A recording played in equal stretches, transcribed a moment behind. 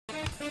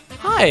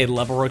Hi,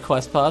 level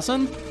request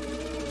person.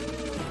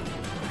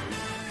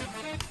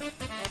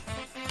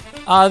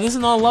 This is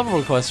not a level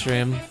request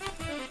stream.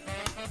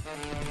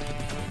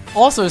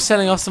 Also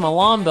setting off some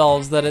alarm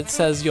bells that it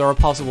says you're a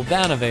possible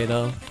ban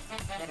evader.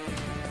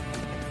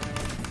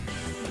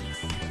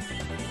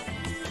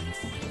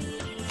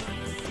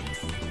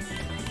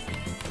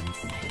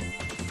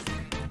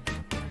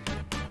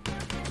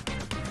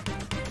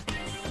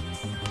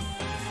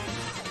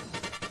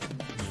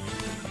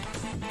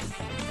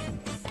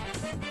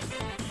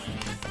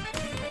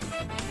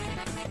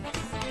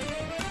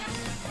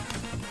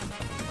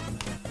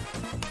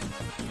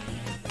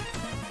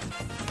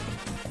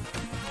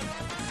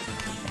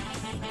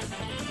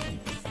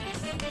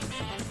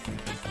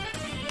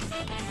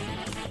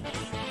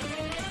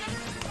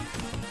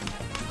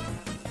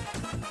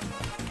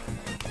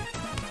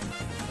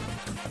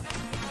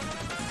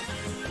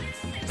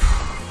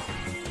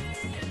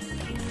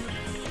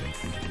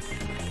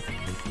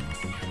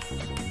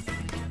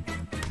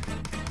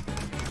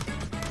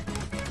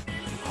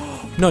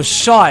 No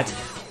shot!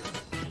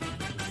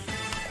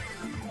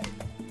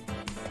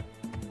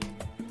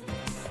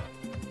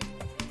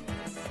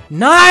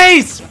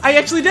 Nice! I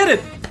actually did it!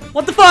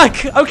 What the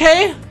fuck?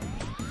 Okay.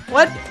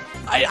 What?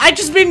 I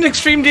just beat an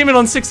extreme demon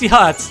on 60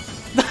 hearts.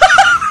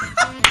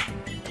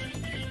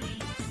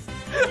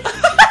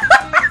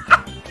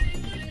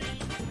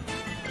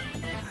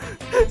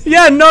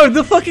 Yeah, no,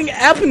 the fucking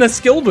Epina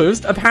skill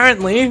boost,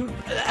 apparently.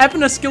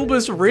 Epina skill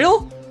boost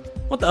real?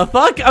 What the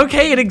fuck?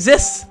 Okay, it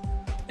exists.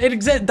 It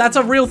exists. That's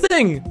a real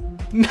thing.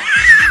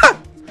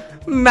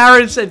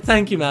 Marriage.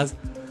 Thank you, Maz.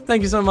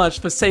 Thank you so much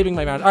for saving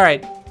my marriage. All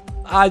right.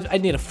 I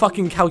need a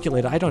fucking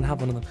calculator. I don't have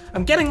one of them.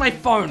 I'm getting my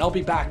phone. I'll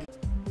be back.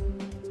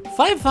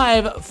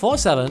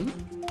 5547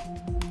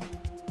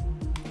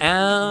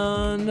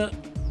 and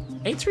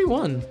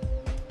 831.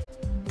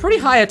 Pretty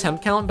high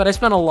attempt count, but I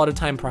spent a lot of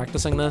time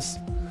practicing this.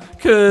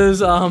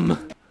 Cause I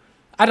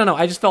don't know.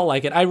 I just felt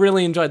like it. I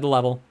really enjoyed the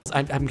level.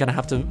 I'm gonna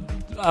have to.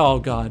 Oh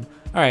god.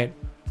 All right.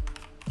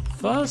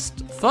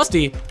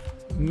 Firsty,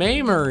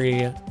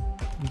 memory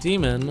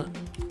demon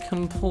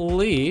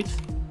complete.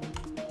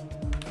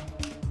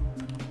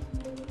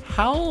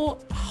 Hold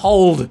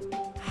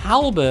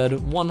Halberd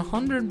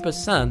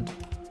 100%.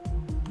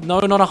 No,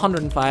 not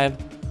 105.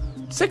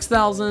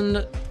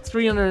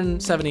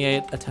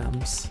 6,378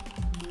 attempts.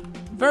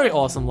 Very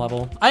awesome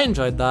level. I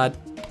enjoyed that.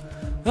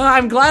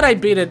 I'm glad I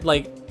beat it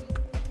like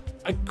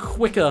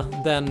quicker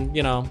than,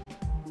 you know,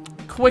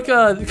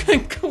 quicker.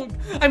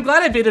 I'm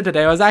glad I beat it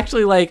today. I was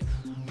actually like,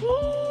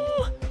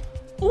 oh,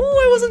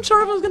 I wasn't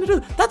sure if I was gonna do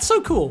it. That's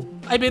so cool.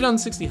 I beat it on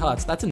 60 hearts. That's